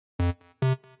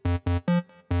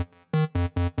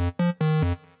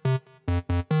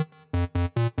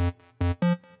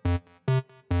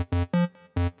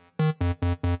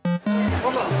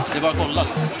Det var kollat.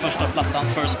 Första plattan,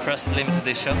 First Pressed Limited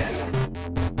Edition.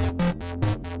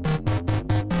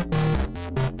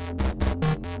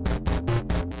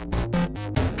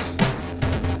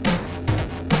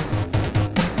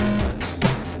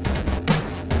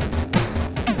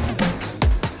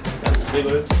 Vi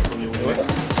går ut från jorden.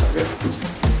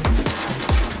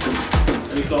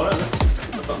 Är ni klara eller?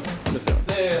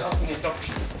 Det är allting är klart.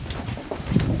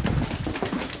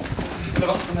 Eller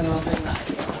vatten eller någonting? Nej.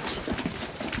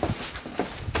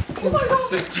 Oh my god!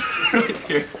 Sit right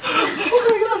here. Oh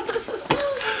my god!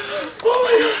 Oh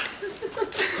my god!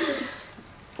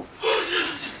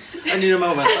 I need a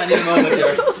moment. I need a moment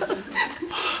here.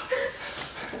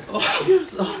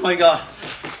 Oh my god.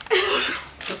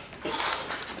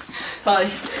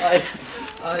 Hi,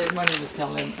 my name is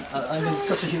Talin. I've been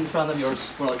such a huge fan of yours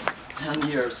for like 10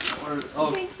 years.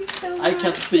 Thank you so much. I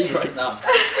can't speak right now.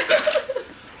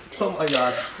 Oh my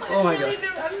god. Oh my god.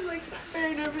 I'm like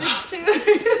very nervous too.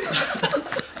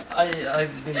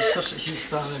 I've been such a huge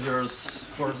fan of yours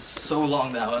for so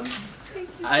long now, and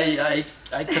I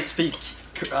can't speak.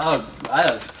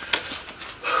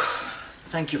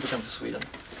 Thank you for coming to Sweden.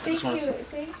 Thank you.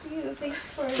 Thanks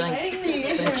for inviting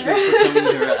me. Thank you for coming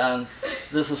here, and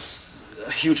this is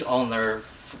a huge honor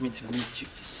for me to meet you,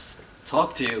 just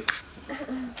talk to you.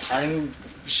 I'm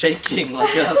shaking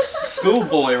like a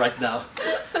schoolboy right now.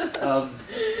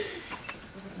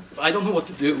 I don't know what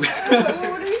to do. What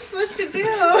are we supposed to do?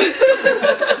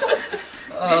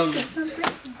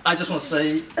 I just want to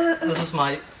say, this is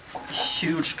my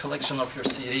huge collection of your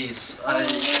CDs.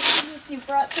 You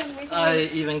brought them with you. I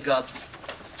even got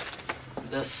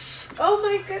this. Oh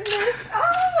my goodness! Oh!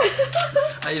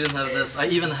 I even have this. I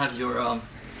even have your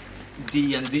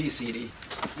D&D CD.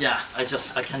 Yeah, I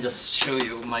can just show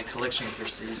you my collection of your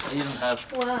CDs. I even have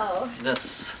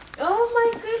this. Oh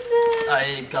my goodness!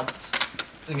 I got,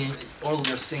 all of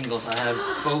your singles. I have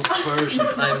both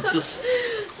versions. I'm just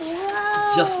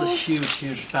a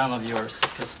huge fan of yours,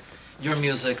 because your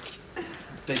music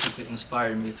basically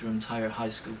inspired me through the entire high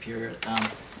school period,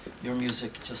 and your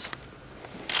music just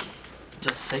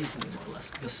saved me more or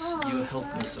less, because you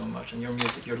helped me so much, and your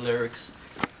music, your lyrics,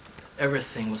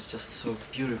 everything was just so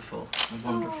beautiful and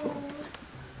wonderful.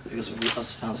 Because we,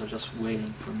 us fans, are just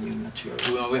waiting for new material.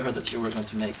 When we heard that you were going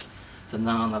to make the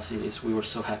Nana CDs, we were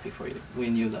so happy for you. We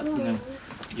knew that,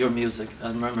 your music. I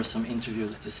remember some interview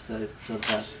that you said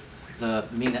that the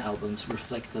mini albums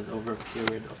reflected over a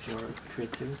period of your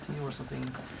creativity or something.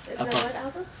 The what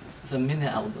albums? The mini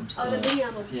albums. Oh, the mini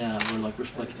albums. Yeah, were like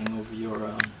reflecting over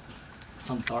your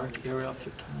some dark area of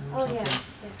your time or something. Yeah.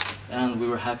 Yes. And we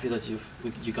were happy that you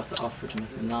got the offer to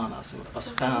make the Nana. So us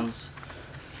fans,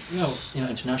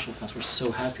 international fans, were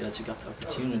so happy that you got the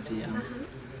opportunity, and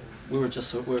we were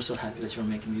so happy that you're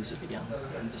making music again,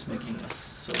 and just making us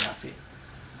so happy.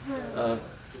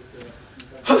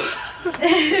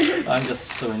 I'm just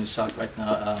so in shock right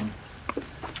now.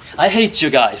 I hate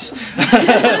you guys.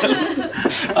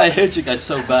 I hate you guys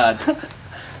so bad. Do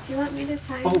you want me to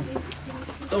sign these?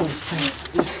 Oh,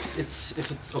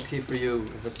 if it's okay for you,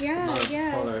 if it's not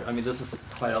a bother. I mean, this is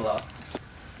quite a lot.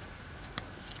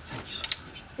 Thank you so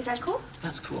much. Is that cool?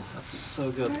 That's cool. That's so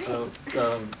good.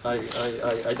 Right.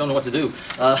 I don't know what to do.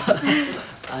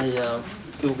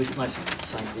 It would be nice if you could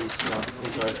sign these.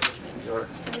 These are your.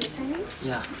 Can you sign these?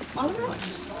 Yeah. All of them?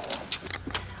 Nice.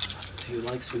 Do you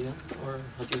like Sweden, or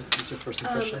what's your first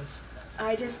impressions?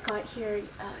 I just got here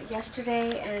yesterday,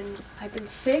 and I've been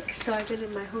sick, so I've been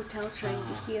in my hotel trying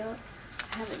to heal.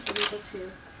 I haven't been able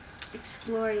to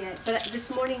explore yet, but this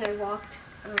morning I walked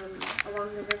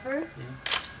along the river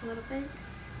a little bit.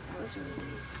 That was really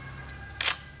nice.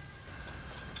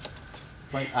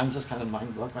 Right, I'm just kind of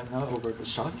mind-blown right now over the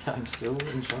shock. I'm still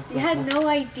in shock. You had no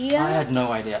idea? I had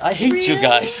no idea. I hate you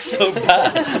guys so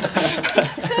bad.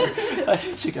 I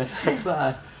hate you guys so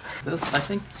bad. I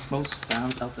think most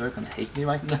fans out there are gonna hate me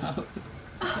right now.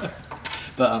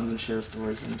 But I'm gonna share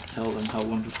stories and tell them how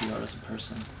wonderful you are as a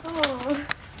person. Oh.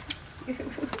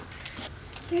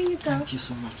 There you go. Thank you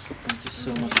so much. Thank you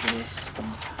so much for this.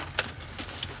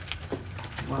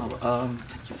 Wow.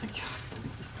 Thank you.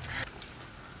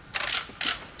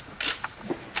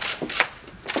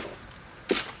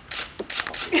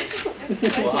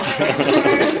 Wow.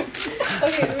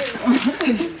 Okay, wait.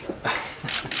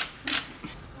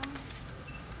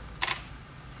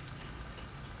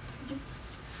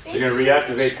 So you're going to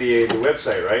reactivate the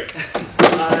website, right?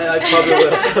 I probably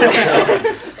will.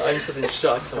 I'm just in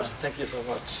shock so much. Thank you so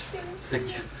much. Thank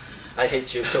you. I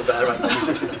hate you so bad right now.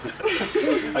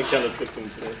 I cannot look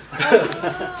into this.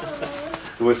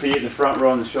 So we'll see you in the front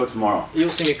row in the show tomorrow. You'll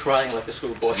see me crying like a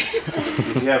schoolboy.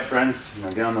 If you have friends, you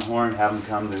know, get on the horn, have them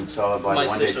come to Uppsala, buy My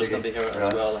one day sister's ticket. going to be here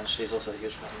as well, and she's also a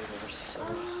huge fan of yours. So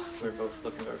we're both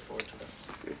looking very forward to this.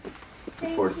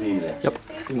 Look forward to seeing you there. Yep,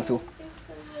 you must go.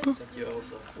 Thank you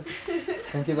also.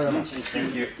 Thank you very much.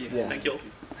 Thank you. Yeah. Thank you.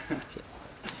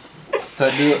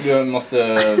 För du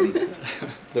måste...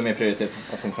 Du är mer prioritet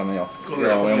att komma fram än jag.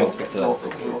 Ja, jag måste fixa det.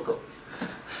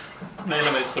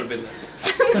 Maila mig så får du bilder.